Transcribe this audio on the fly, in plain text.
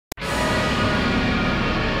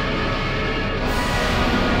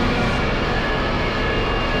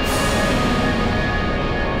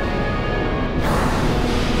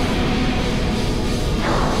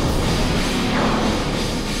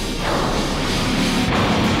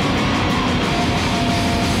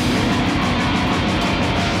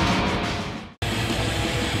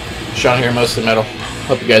Sean here, Mostly Metal.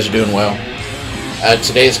 Hope you guys are doing well.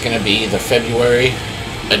 Today's going to be the February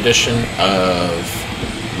edition of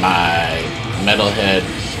my Metalhead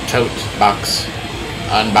TOTE box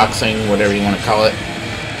unboxing, whatever you want to call it.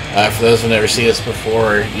 For those who never seen this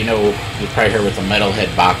before, you probably heard what the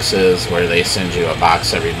Metalhead Box is, where they send you a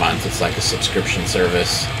box every month. It's like a subscription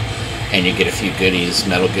service, and you get a few goodies,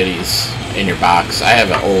 metal goodies, in your box. I have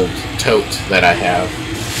an old TOTE that I have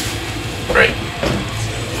right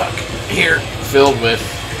here, filled with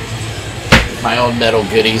my own metal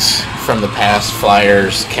goodies from the past,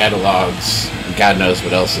 flyers, catalogs, God knows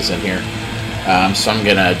what else is in here. So I'm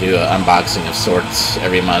gonna do an unboxing of sorts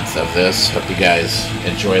every month of this. Hope you guys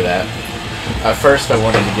enjoy that. First, I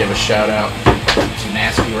wanted to give a shout out to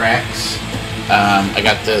Nasty Racks. I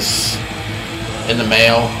got this in the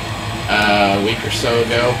mail a week or so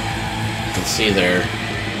ago. You can see their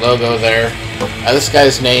logo there. This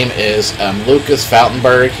guy's name is Lucas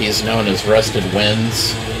Faltenberg. He's known as Rusted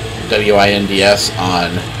Winds, W-I-N-D-S,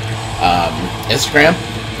 on Instagram.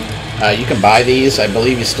 You can buy these. I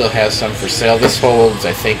believe he still has some for sale. This holds,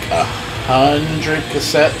 I think, 100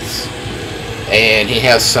 cassettes, and he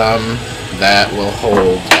has some that will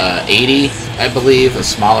hold 80, I believe, a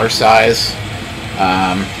smaller size.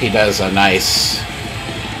 He does a nice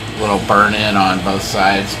little burn-in on both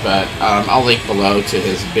sides, but I'll link below to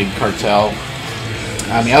his big cartel.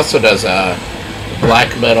 He also does a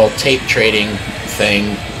black metal tape trading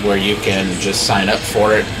thing where you can just sign up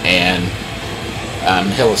for it, and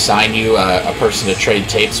he'll assign you a person to trade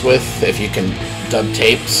tapes with if you can dub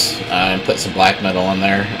tapes and put some black metal in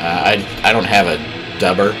there. I don't have a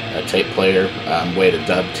dubber, a tape player, way to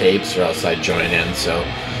dub tapes, or else I'd join in. So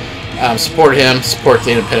support him, support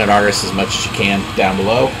the independent artists as much as you can down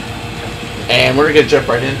below. And we're going to jump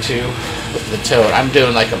right into the TOTE. I'm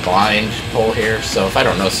doing like a blind pull here, so if I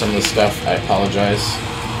don't know some of the stuff, I apologize.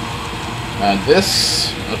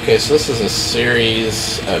 Okay, so this is a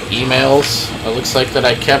series of emails, it looks like, that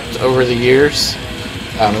I kept over the years.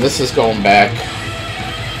 And this is going back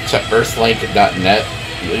to earthlink.net.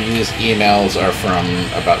 These emails are from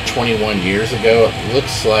about 21 years ago, it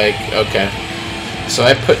looks like. Okay, so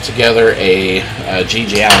I put together a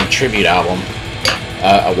G.G. Allin tribute album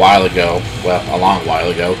a while ago, well, a long while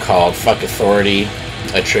ago, called Fuck Authority,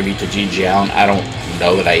 a tribute to G.G. Allin. I don't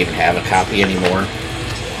know that I even have a copy anymore.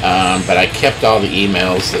 But I kept all the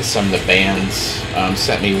emails that some of the bands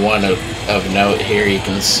sent me. One of note here, you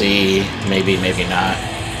can see, maybe not.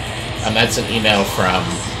 That's an email from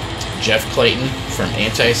Jeff Clayton from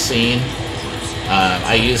Anti-Scene.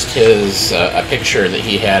 I used his a picture that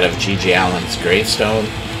he had of G.G. Allin's gravestone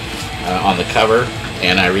on the cover,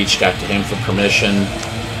 and I reached out to him for permission.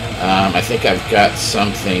 I think I've got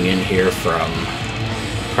something in here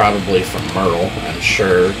probably from Merle, I'm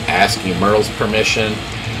sure, asking Merle's permission.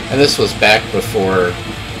 And this was back before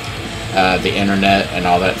the internet and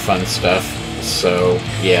all that fun stuff. So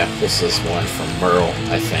yeah, this is one from Merle,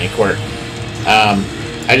 I think. Where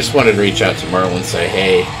I just wanted to reach out to Merle and say,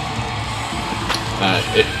 hey,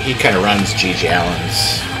 he kind of runs G.G.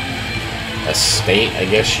 Allin's estate, I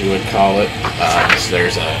guess you would call it. So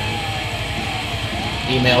there's a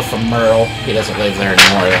email from Merle. He doesn't live there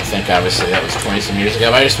anymore. I think obviously that was 20-some years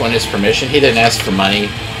ago. But I just wanted his permission. He didn't ask for money.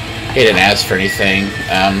 He didn't ask for anything.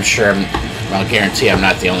 I'm sure, I'll guarantee I'm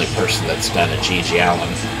not the only person that's done a G.G.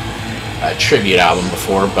 Allin tribute album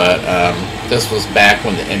before, but this was back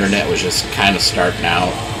when the internet was just kind of starting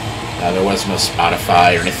out. There was no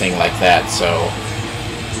Spotify or anything like that, so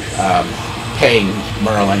paying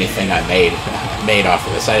Merle anything I made off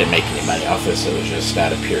of this, I didn't make any money off this. It was just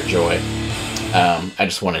out of pure joy. I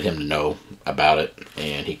just wanted him to know about it,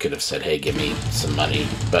 and he could have said, hey, give me some money,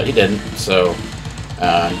 but he didn't. So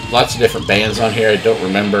lots of different bands on here. I don't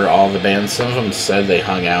remember all the bands. Some of them said they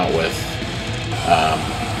hung out with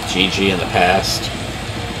G.G. in the past.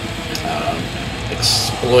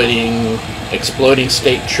 Exploding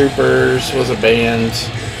State Troopers was a band.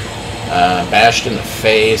 Bashed in the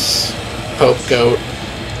Face. Pope Goat.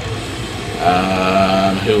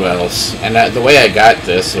 Who else? And the way I got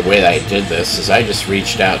this, the way that I did this, is I just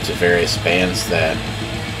reached out to various bands that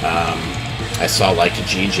I saw liked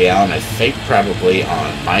G.G. Allin, I think probably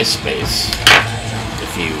on MySpace,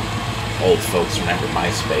 if you old folks remember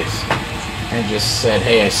MySpace, and just said,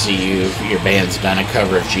 hey, I see your band's done a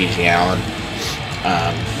cover of G.G. Allin.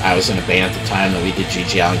 I was in a band at the time that we did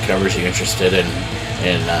G.G. Allin covers. Are you interested in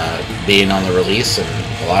being on the release? And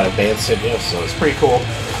a lot of bands said yes, so it's pretty cool.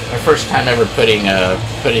 My first time ever putting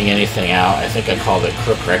anything out. I think I called it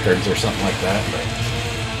Crook Records or something like that, but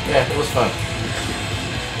yeah, it was fun.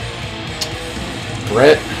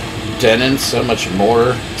 Brett Denon So Much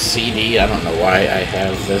More CD. I don't know why I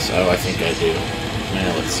have this. Oh, I think I do.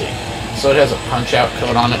 Now, let's see. So it has a punch-out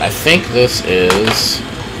code on it. I think this is...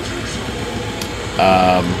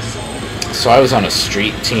 so I was on a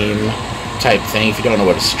street team type thing. If you don't know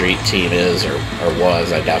what a street team is or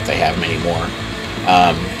was, I doubt they have them anymore.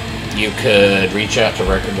 You could reach out to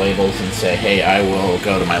record labels and say, hey, I will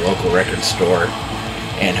go to my local record store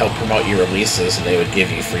and help promote your releases, and they would give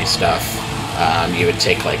you free stuff. You would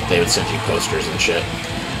take, like, they would send you posters and shit,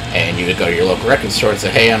 and you would go to your local record store and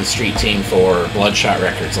say, hey, I'm street team for Bloodshot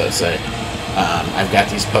Records, let's say. I've got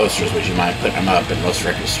these posters, would you mind putting them up? And most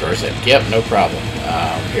record stores said, yep, no problem.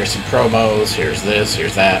 Here's some promos, here's this,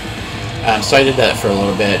 here's that. So I did that for a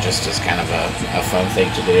little bit, just as kind of a fun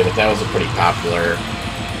thing to do, but that was a pretty popular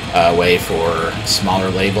way for smaller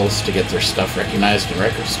labels to get their stuff recognized in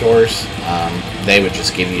record stores. They would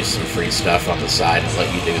just give you some free stuff on the side and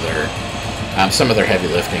let you do their some of their heavy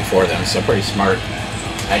lifting for them. So pretty smart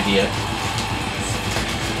idea.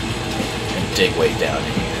 And dig way down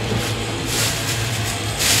in here.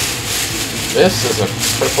 This is a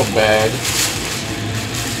purple bag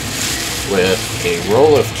with a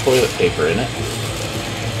roll of toilet paper in it.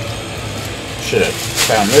 Should have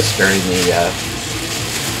found this during the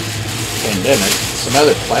pandemic. Some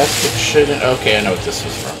other plastic shit in. Okay, I know what this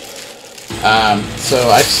was from. So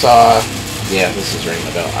I saw, yeah, this is ringing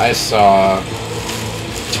the bell. I saw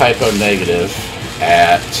Typo Negative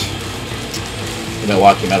at the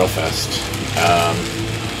Milwaukee Metal Fest.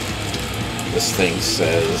 This thing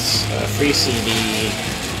says free CD.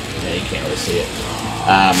 Yeah, you can't really see it.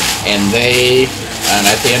 And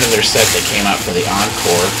at the end of their set, they came out for the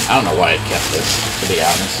encore. I don't know why I kept this, to be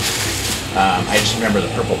honest. I just remember the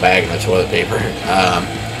purple bag and the toilet paper.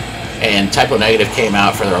 And Typo Negative came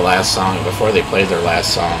out for their last song, and before they played their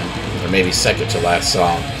last song, or maybe second to last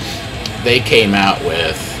song, they came out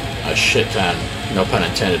with a shit ton, no pun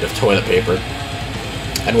intended, of toilet paper.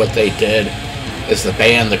 And what they did is the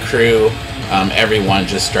band, the crew, everyone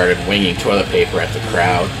just started winging toilet paper at the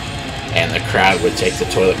crowd, and the crowd would take the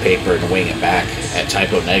toilet paper and wing it back at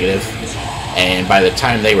Typo Negative. And by the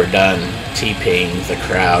time they were done TPing the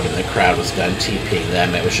crowd, and the crowd was done TPing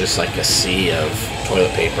them, it was just like a sea of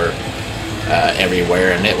toilet paper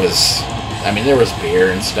everywhere. And it was, I mean, there was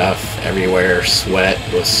beer and stuff everywhere. Sweat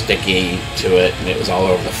was sticky to it, and it was all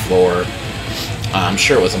over the floor. I'm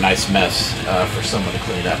sure it was a nice mess for someone to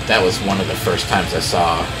clean up. That was one of the first times I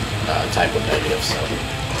saw Typo Negative, so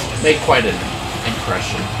it made quite an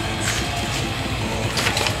impression.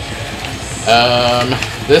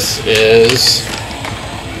 This is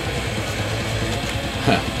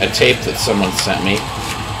a tape that someone sent me,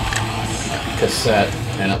 a cassette,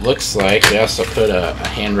 and it looks like they also put a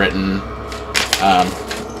handwritten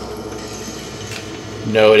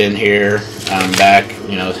note in here back,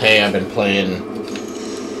 you know, hey, I've been playing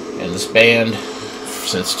in this band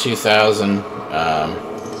since 2000,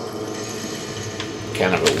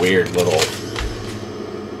 kind of a weird little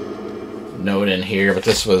note in here, but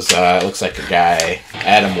this was, looks like a guy,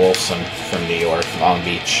 Adam Wolfson from New York, Long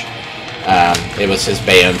Beach. It was his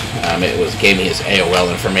band. Gave me his AOL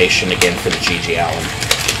information again for the G.G. Allen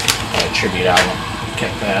tribute album.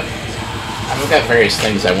 Kept that. I've got various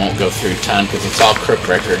things I won't go through a ton because it's all Crook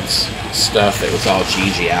Records stuff. It was all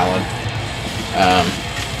G.G. Allen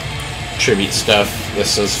tribute stuff.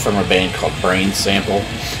 This is from a band called Brain Sample.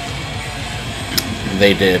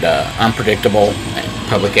 They did Unpredictable and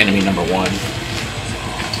Public Enemy #1.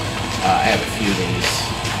 I have a few of these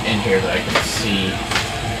in here that I can see.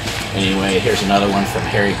 Anyway, here's another one from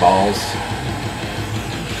Harry Balls.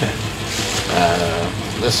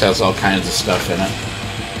 This has all kinds of stuff in it,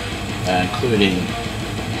 including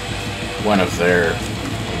one of their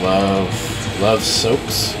love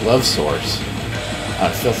sores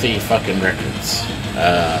on Filthy Fucking Records.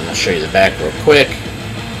 I'll show you the back real quick.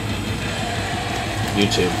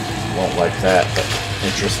 YouTube won't like that, but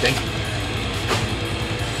interesting.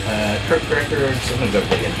 Crook Records, I'm gonna go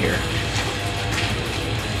dig in here.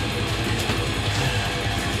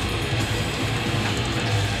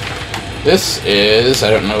 This is,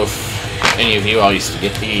 I don't know if any of you all used to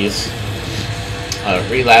get these,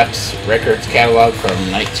 Relapse Records catalog from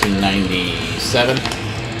 1997.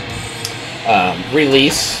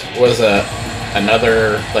 Release was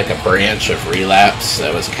another, like a branch of Relapse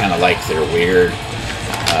that was kind of like their weird,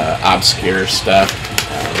 obscure stuff.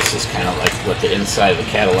 This is kind of like what the inside of the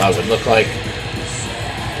catalog would look like.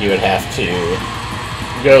 You would have to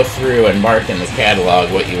go through and mark in the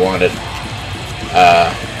catalog what you wanted.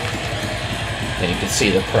 And you can see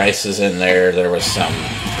the prices in there. There was some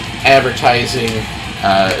advertising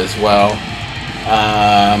as well.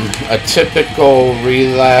 A typical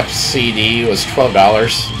Relapse CD was $12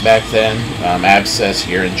 back then. Abscess,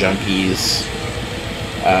 Urine Junkies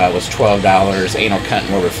was $12. Anal Cunt and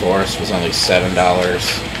Morbid Florist was only $7.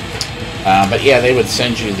 But yeah, they would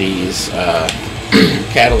send you these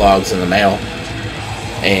catalogs in the mail,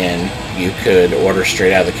 and you could order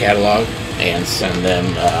straight out of the catalog and send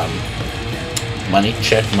them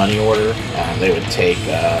money order. They would take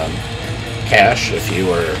cash if you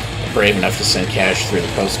were brave enough to send cash through the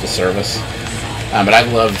postal service. But I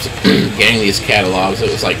loved getting these catalogs. It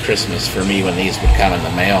was like Christmas for me when these would come in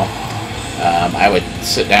the mail. I would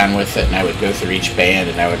sit down with it and I would go through each band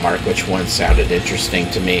and I would mark which one sounded interesting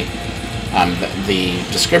to me. The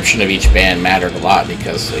description of each band mattered a lot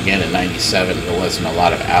because, again, in '97 there wasn't a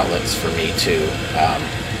lot of outlets for me to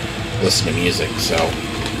listen to music, so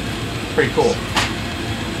pretty cool.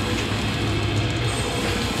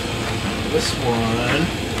 This one,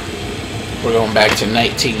 we're going back to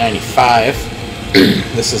 1995.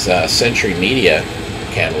 This is a Century Media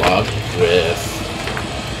catalog with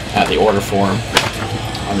the order form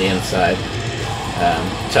on the inside,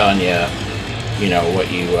 telling you, you know, what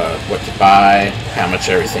to buy, how much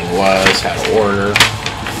everything was, how to order,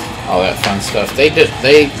 all that fun stuff. They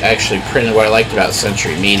actually printed. What I liked about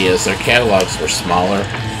Century Media is their catalogs were smaller,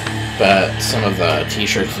 but some of the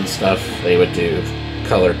T-shirts and stuff, they would do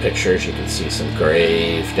color pictures. You can see some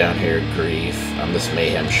Grave down here, Grief. This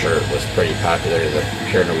Mayhem shirt was pretty popular, the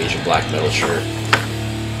pure Norwegian black metal shirt.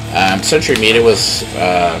 Century Media was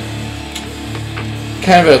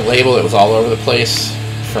kind of a label that was all over the place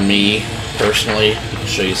for me personally. I'll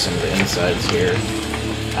show you some of the insides here.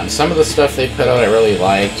 Some of the stuff they put out I really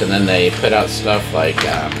liked, and then they put out stuff like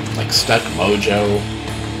Stuck Mojo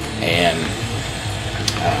and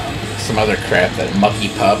some other crap, that Mucky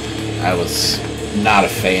Pup I was not a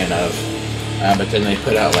fan of. But then they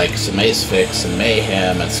put out like some Ace Fix and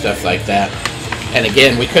Mayhem and stuff like that. And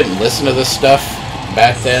again, we couldn't listen to this stuff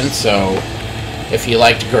back then, so if you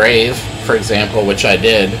liked Grave, for example, which I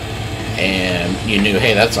did, and you knew,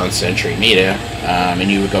 hey, that's on Century Media, and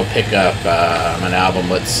you would go pick up an album,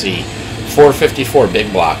 let's see, 454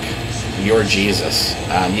 Big Block, Your Jesus.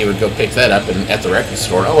 You would go pick that up and at the record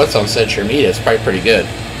store, oh, it's on Century Media, it's probably pretty good.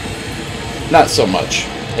 Not so much,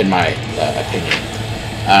 in my opinion.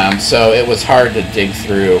 So it was hard to dig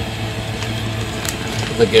through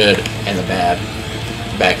the good and the bad.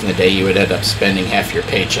 Back in the day, you would end up spending half your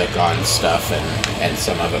paycheck on stuff, and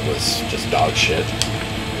some of it was just dog shit.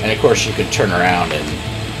 And of course, you could turn around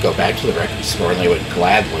and go back to the record store, and they would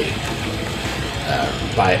gladly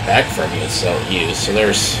buy it back from you and sell it used. So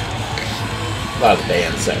there's a lot of the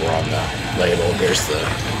bands that were on the label. Here's the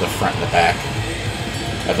front and the back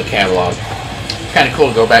of the catalog. Kind of cool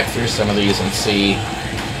to go back through some of these and see,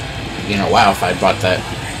 you know, wow, if I bought that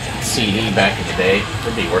CD back in the day,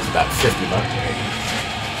 it'd be worth about $50.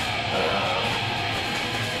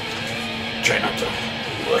 Try not to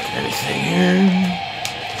look at anything here.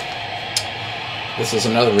 This is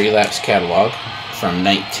another Relapse catalog from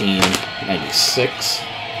 1996.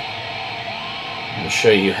 I'm going to show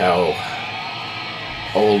you how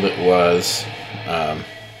old it was.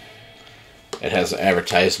 It has an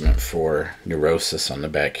advertisement for Neurosis on the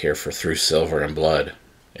back here for Through Silver and Blood.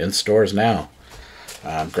 In stores now.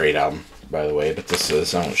 Great album, by the way, but this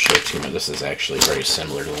is, I won't show too much. This is actually very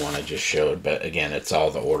similar to the one I just showed, but again, it's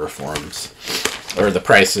all the order forms, or the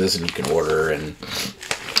prices, and you can order and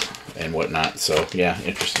whatnot. So yeah,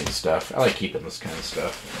 interesting stuff. I like keeping this kind of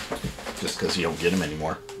stuff just because you don't get them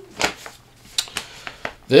anymore.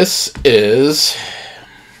 This is,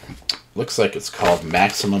 looks like it's called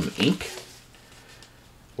Maximum Inc.,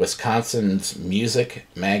 Wisconsin's music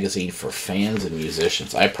magazine for fans and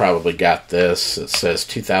musicians. I probably got this. It says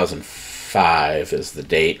 2005 is the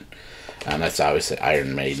date. That's obviously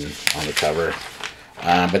Iron Maiden on the cover.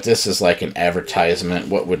 But this is like an advertisement.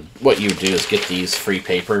 What you would do is get these free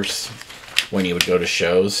papers when you would go to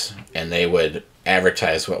shows, and they would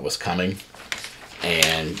advertise what was coming,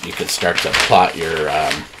 and you could start to plot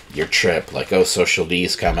your trip. Like, oh, Social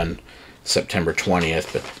D's coming September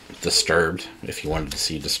 20th, but Disturbed, if you wanted to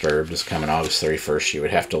see Disturbed, is coming August 31st. You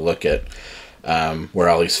would have to look at where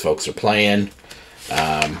all these folks are playing.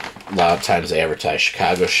 A lot of times they advertise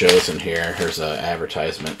Chicago shows in here. Here's an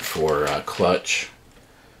advertisement for Clutch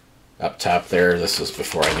up top there. This was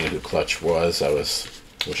before I knew who Clutch was.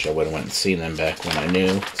 Wish I would have went and seen them back when I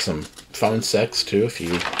knew. Some phone sex too, if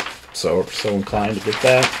you so inclined to get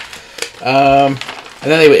that. And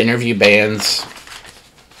then they would interview bands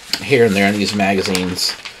here and there in these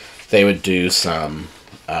magazines. They would do some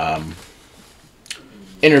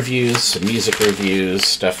interviews, some music reviews,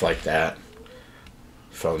 stuff like that.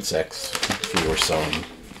 Phone sex. if we were so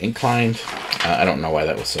inclined. I don't know why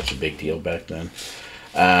that was such a big deal back then.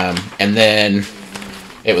 And then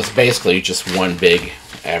it was basically just one big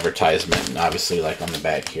advertisement, and obviously, like on the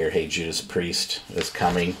back here, "Hey, Judas Priest is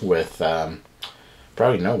coming," with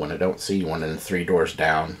probably no one. I don't see one in 3 doors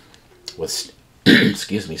down with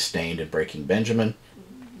excuse me, "Stained" and "Breaking Benjamin."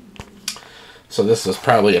 So this was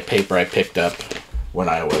probably a paper I picked up when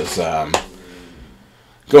I was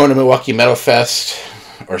going to Milwaukee Metal Fest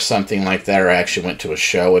or something like that, or I actually went to a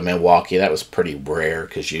show in Milwaukee. That was pretty rare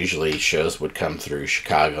because usually shows would come through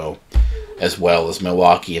Chicago as well as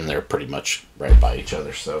Milwaukee, and they're pretty much right by each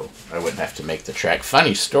other, so I wouldn't have to make the trek.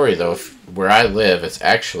 Funny story though, where I live, it's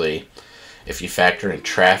actually, if you factor in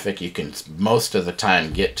traffic, you can most of the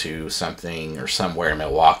time get to something or somewhere in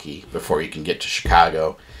Milwaukee before you can get to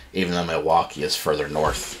Chicago, even though Milwaukee is further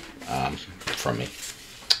north from me.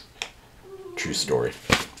 True story.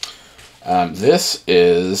 This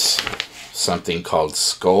is something called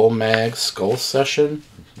Skull Session.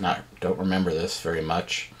 Don't remember this very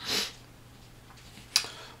much.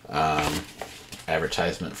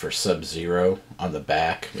 Advertisement for Sub-Zero on the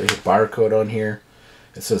back. There's a barcode on here.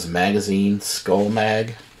 It says magazine, Skull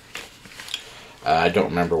Mag. I don't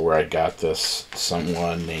remember where I got this.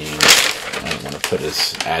 Someone named, I don't want to put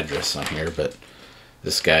his address on here, but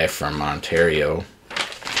this guy from Ontario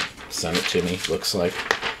sent it to me, looks like.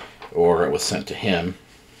 Or it was sent to him.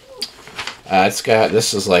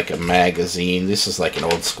 This is like a magazine. This is like an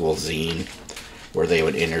old school zine where they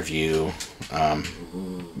would interview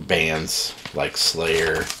bands like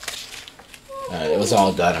Slayer. It was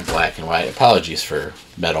all done in black and white. Apologies for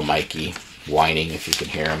Metal Mikey whining if you can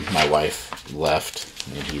hear him. My wife left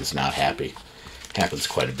and he's not happy. Happens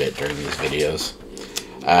quite a bit during these videos.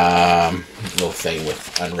 Little thing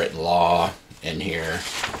with Unwritten Law in here.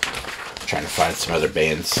 Trying to find some other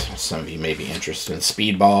bands some of you may be interested in.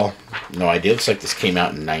 Speedball. No idea. Looks like this came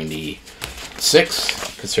out in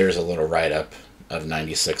 96. Because here's a little write-up of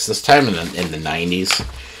 96. This time in the 90s,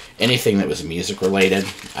 anything that was music related,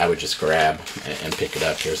 I would just grab and pick it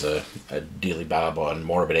up. Here's a Dealey Bob on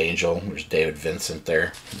Morbid Angel. There's David Vincent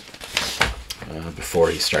there. Before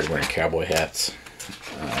he started wearing cowboy hats.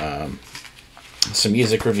 Some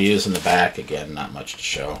music reviews in the back. Again, not much to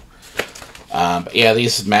show. But yeah,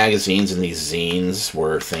 these magazines and these zines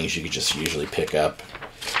were things you could just usually pick up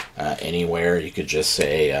anywhere. You could just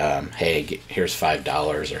say, hey, here's $5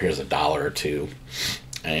 or here's $1 or $2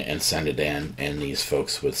 and send it in, and these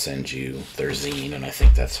folks would send you their zine, and I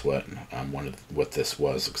think that's what what this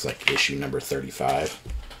was. Looks like issue number 35.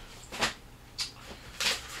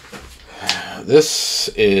 This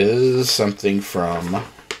is something from,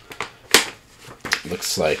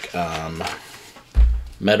 looks like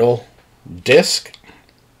Metal Disc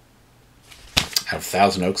out of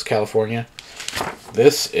Thousand Oaks, California.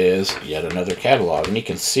 This is yet another catalog, and you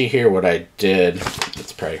can see here what I did.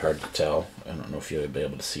 It's probably hard to tell. I don't know if you'll be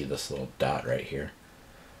able to see this little dot right here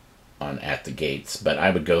on At the Gates, but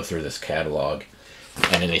I would go through this catalog,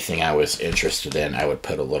 and anything I was interested in, I would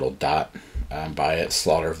put a little dot by it.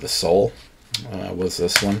 Slaughter of the Soul was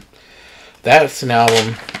this one. That's an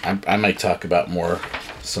album I might talk about more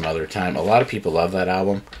some other time. A lot of people love that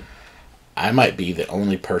album. I might be the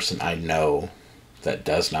only person I know that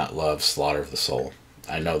does not love Slaughter of the Soul.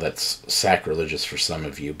 I know that's sacrilegious for some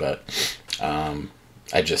of you, but I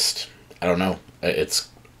don't know.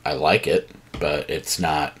 I like it, but it's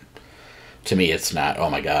not, to me, it's not, oh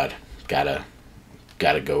my God, gotta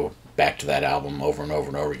go back to that album over and over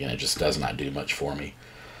and over again. It just does not do much for me.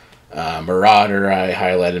 Marauder, I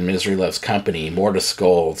highlighted. Misery Loves Company, Mortis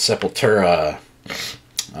Gold, Sepultura,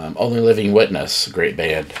 Only Living Witness, great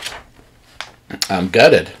band.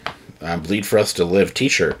 Gutted, Bleed for Us to Live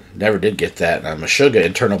t-shirt, never did get that. Meshuggah,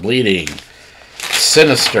 Internal Bleeding,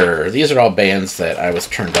 Sinister. These are all bands that I was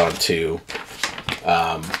turned on to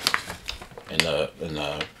in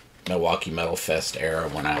the Milwaukee Metal Fest era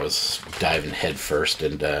when I was diving headfirst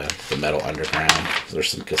into the metal underground. So there's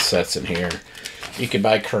some cassettes in here. You can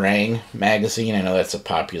buy Kerrang! Magazine. I know that's a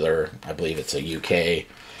popular, I believe it's a UK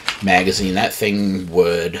magazine. That thing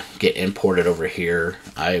would get imported over here.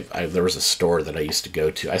 There was a store that I used to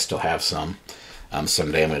go to. I still have some.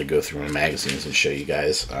 Someday I'm going to go through my magazines and show you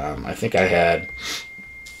guys. I think I had,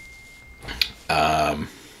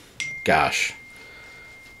 gosh,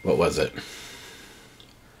 what was it?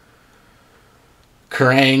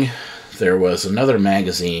 Kerrang! There was another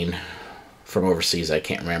magazine from overseas, I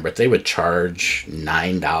can't remember, but they would charge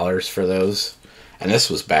 $9 for those. And this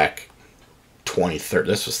was back 30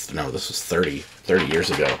 years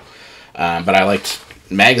ago. But I liked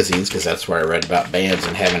magazines because that's where I read about bands,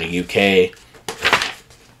 and having a UK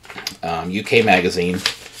magazine,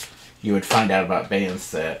 you would find out about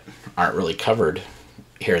bands that aren't really covered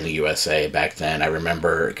here in the USA back then. I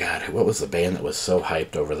remember, God, what was the band that was so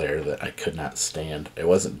hyped over there that I could not stand? It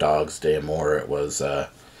wasn't Dogs Day More. It was, oh,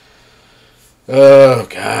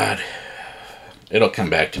 God. It'll come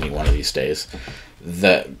back to me one of these days.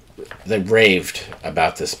 They raved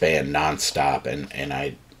about this band nonstop, and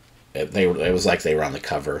it was like they were on the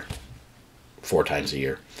cover 4 times a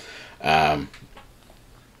year.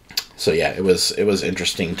 So yeah, it was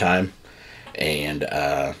interesting time,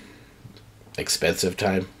 and expensive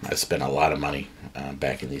time. I spent a lot of money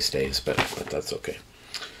back in these days, but that's okay.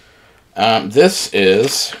 This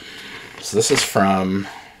is from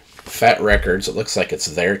Fat Records. It looks like it's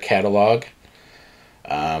their catalog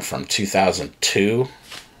from 2002,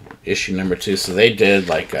 issue number 2. So they did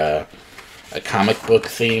like a comic book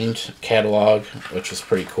themed catalog, which was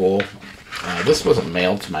pretty cool. This wasn't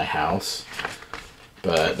mailed to my house,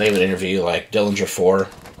 but they would interview like Dillinger 4,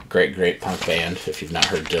 great punk band if you've not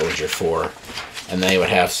heard Dillinger 4, and they would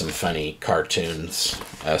have some funny cartoons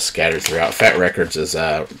scattered throughout. Fat Records is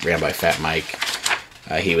ran by Fat Mike.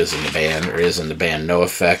 He was in the band, or is in the band No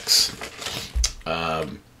Effects.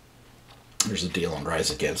 There's a deal on Rise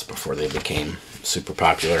Against before they became super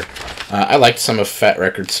popular. I liked some of Fat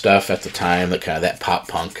Records stuff at the time, the kind of that pop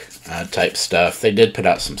punk type stuff. They did put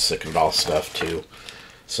out some Sick and All stuff too,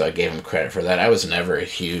 so I gave them credit for that. I was never a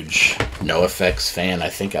huge No Effects fan. I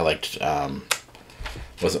think I liked,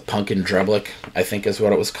 was it Punkin' Drublic, I think is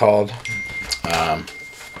what it was called. I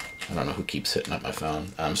don't know who keeps hitting up my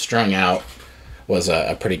phone. Strung Out was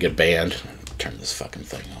a pretty good band. Turn this fucking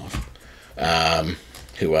thing off.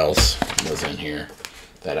 Who else was in here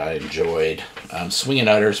that I enjoyed? Swingin'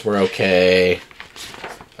 Utters were okay.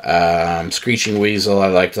 Screeching Weasel, I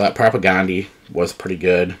liked that. Propaganda was pretty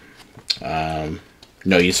good. No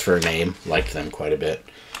Use for a Name, liked them quite a bit.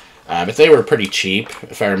 But they were pretty cheap,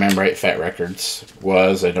 if I remember right. Fat Records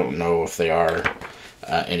was. I don't know if they are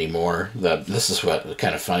anymore. This is what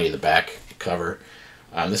kind of funny, the back cover.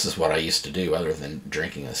 This is what I used to do other than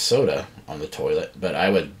drinking a soda on the toilet. But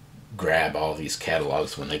I would grab all these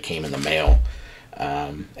catalogs when they came in the mail,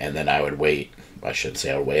 and then I would wait. I shouldn't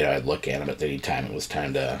say I would wait. I would look at them at any time it was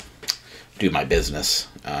time to do my business.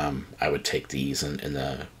 I would take these in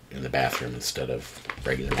the bathroom instead of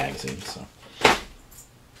regular magazines. So.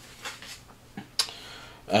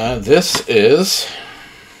 This is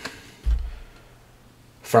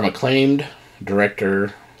from acclaimed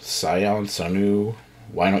director Sion Sonu.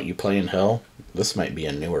 Why Don't You Play in Hell? This might be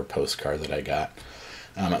a newer postcard that I got.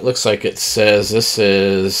 It looks like it says this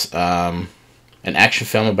is an action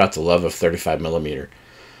film about the love of 35mm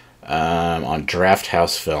on Draft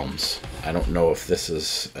House Films. I don't know if this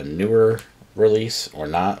is a newer release or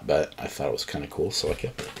not, but I thought it was kind of cool, so I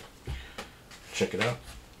kept it. Check it out.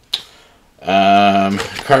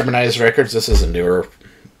 Carbonized Records. This is a newer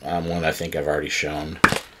one I think I've already shown.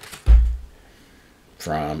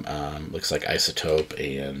 From, looks like Isotope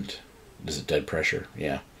and, is it Dead Pressure?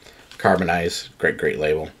 Yeah. Carbonized, great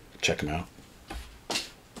label. Check them out.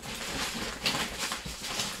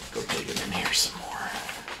 Go digging in here some more.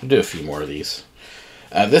 We'll do a few more of these.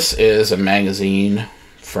 This is a magazine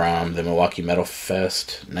from the Milwaukee Metal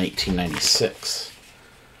Fest 1996.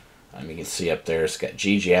 You can see up there it's got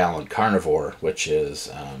G.G. Allin, Carnivore, which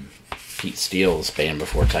is Pete Steele's band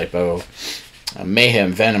before Typo.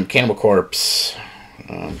 Mayhem, Venom, Cannibal Corpse.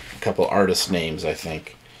 A couple artist names, I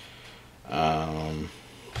think.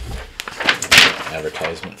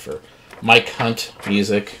 Advertisement for Mike Hunt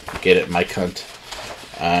Music. Get it, Mike Hunt.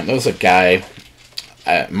 There was a guy,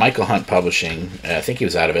 Michael Hunt Publishing. I think he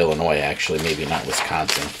was out of Illinois, actually, maybe not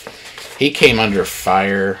Wisconsin. He came under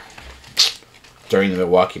fire during the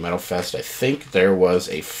Milwaukee Metal Fest. I think there was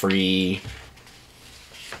a free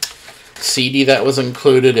CD that was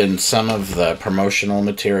included in some of the promotional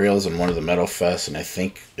materials in one of the Metal Fests, and I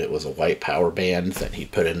think it was a White Power band that he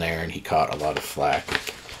put in there, and he caught a lot of flack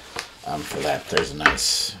for that. There's a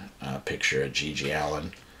nice picture of G.G.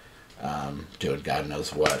 Allin doing God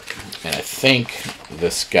knows what. And I think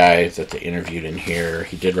this guy that they interviewed in here,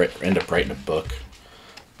 he did end up writing a book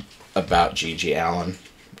about G.G. Allin.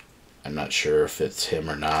 I'm not sure if it's him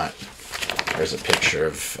or not. There's a picture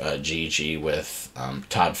of G.G. with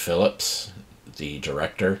Todd Phillips, the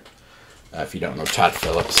director. If you don't know Todd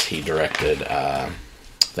Phillips, he directed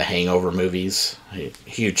the Hangover movies. A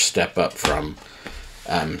huge step up from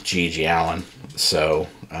G.G. Allin. So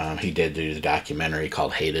he did do the documentary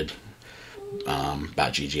called Hated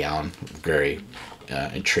about G.G. Allin. Very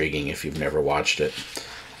intriguing if you've never watched it.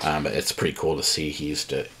 But it's pretty cool to see he used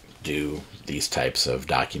to do these types of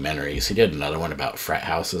documentaries. He did another one about frat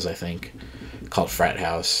houses, I think, called Frat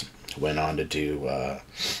House. Went on to do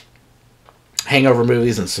Hangover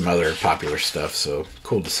movies and some other popular stuff. So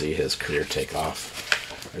cool to see his career take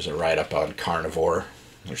off. There's a write-up on Carnivore.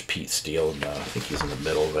 There's Pete Steele, and I think he's in the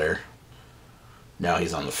middle there. Now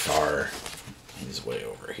he's on the far. He's way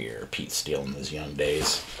over here. Pete Steele in his young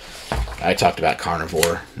days. I talked about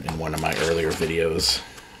Carnivore in one of my earlier videos.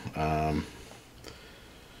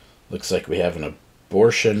 Looks like we have an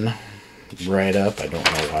abortion write-up. I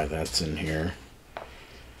don't know why that's in here.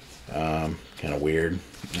 Kind of weird.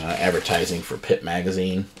 Advertising for Pit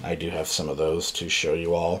Magazine. I do have some of those to show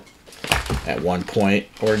you all at one point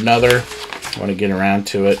or another. I want to get around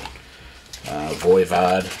to it.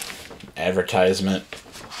 Voivod advertisement.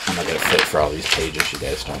 I'm not going to fit for all these pages. You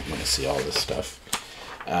guys don't want to see all this stuff.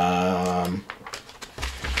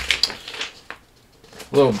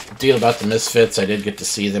 Little deal about the Misfits. I did get to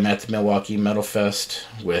see them at the Milwaukee Metal Fest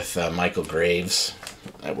with Michael Graves.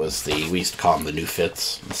 That was we used to call them the New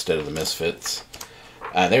Fits instead of the Misfits.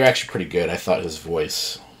 They were actually pretty good. I thought his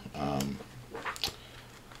voice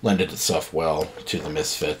lended itself well to the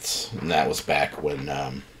Misfits. And that was back when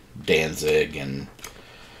Danzig and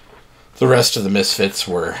the rest of the Misfits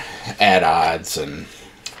were at odds. And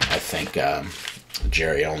I think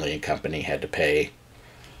Jerry Only and company had to pay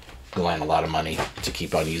Glenn a lot of money to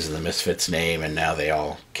keep on using the Misfits name. And now they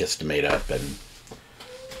all kissed and made up and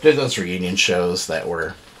did those reunion shows that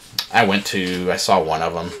were... I saw one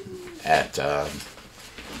of them at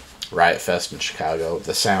Riot Fest in Chicago.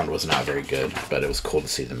 The sound was not very good, but it was cool to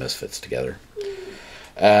see the Misfits together.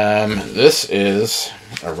 This is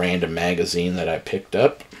a random magazine that I picked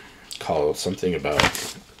up called something about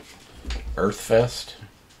Earthfest.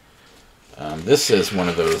 This is one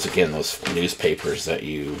of those, again, those newspapers that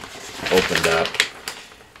you opened up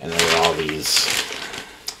and there were all these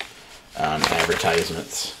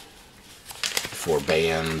advertisements for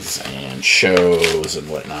bands and shows and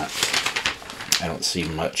whatnot. I don't see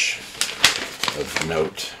much of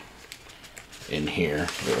note in here.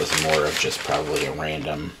 It was more of just probably a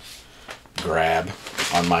random grab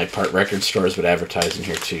on my part. Record stores would advertise in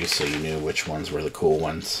here too, so you knew which ones were the cool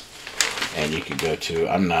ones. And you could go to...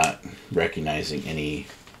 I'm not recognizing any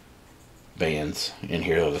bands in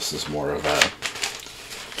here, though. This is more of a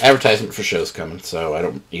advertisement for shows coming, so I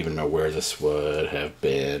don't even know where this would have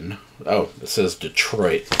been. Oh, it says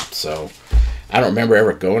Detroit, so I don't remember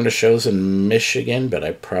ever going to shows in Michigan, but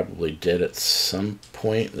I probably did at some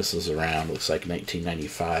point. This is around, looks like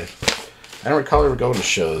 1995. I don't recall ever going to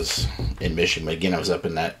shows in Michigan, but again, I was up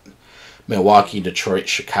in that Milwaukee, Detroit,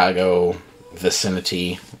 Chicago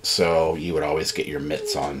vicinity, so you would always get your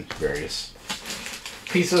mitts on various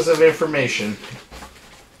pieces of information.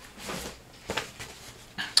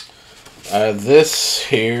 This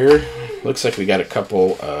here looks like we got a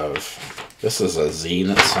couple of... This is a zine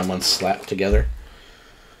that someone slapped together.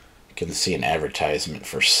 You can see an advertisement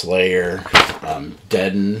for Slayer,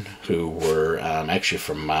 Deaden, who were actually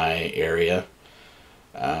from my area.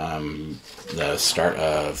 The start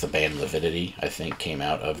of the band Lividity, I think, came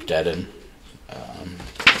out of Deaden.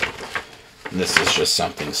 This is just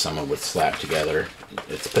something someone would slap together.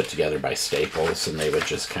 It's put together by Staples, and they would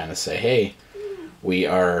just kind of say, hey, we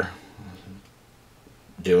are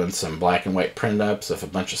doing some black and white print ups of a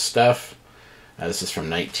bunch of stuff. This is from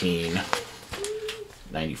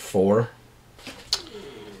 1994.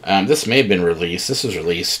 This may have been released. This was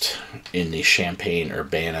released in the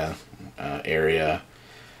Champaign-Urbana area.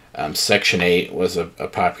 Section 8 was a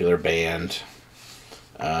popular band.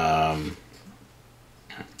 And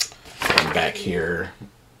back here,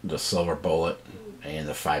 the Silver Bullet and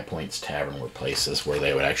the 5 Points Tavern were places where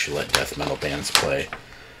they would actually let death metal bands play.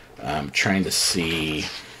 I'm trying to see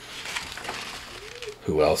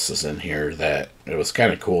who else is in here. That it was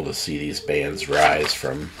kind of cool to see these bands rise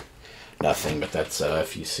from nothing, but that's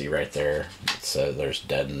if you see right there, it's there's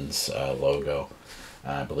Deaden's logo.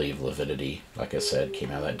 I believe Lividity, like I said,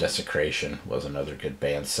 came out of that. Desecration was another good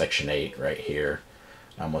band. Section 8 right here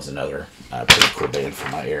was another pretty cool band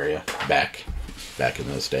from my area back in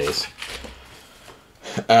those days.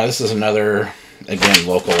 This is another, again,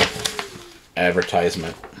 local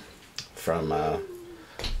advertisement from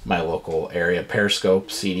my local area. Periscope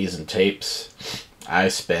CDs and tapes. I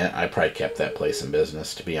probably kept that place in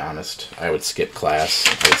business, to be honest. I would skip class.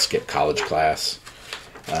 I would skip college class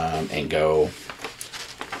and go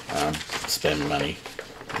spend money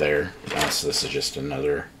there. So this is just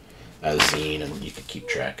another zine, and you could keep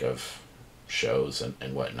track of shows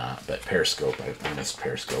and whatnot. But Periscope, I miss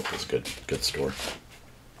Periscope. It was a good store.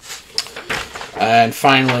 And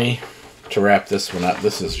finally, to wrap this one up,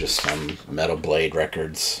 this is just some Metal Blade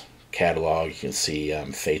Records catalog. You can see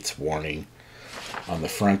Fate's Warning on the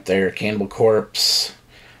front there. Cannibal Corpse.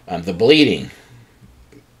 The Bleeding.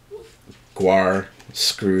 Guar,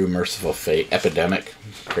 Screw, Merciful Fate, Epidemic.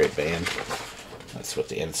 Great band. That's what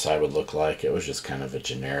the inside would look like. It was just kind of a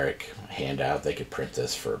generic handout. They could print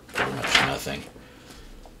this for pretty much nothing.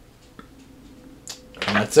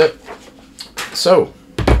 And that's it. So,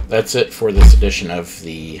 that's it for this edition of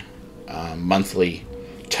the monthly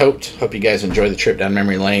tote. Hope you guys enjoy the trip down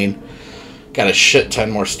memory lane. Got a shit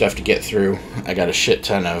ton more stuff to get through. I got a shit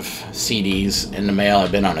ton of CDs in the mail.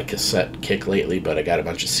 I've been on a cassette kick lately, but I got a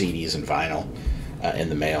bunch of CDs and vinyl in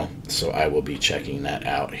the mail. So I will be checking that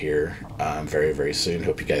out here very, very soon.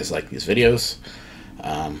 Hope you guys like these videos.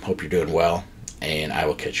 Hope you're doing well. And I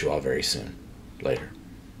will catch you all very soon. Later.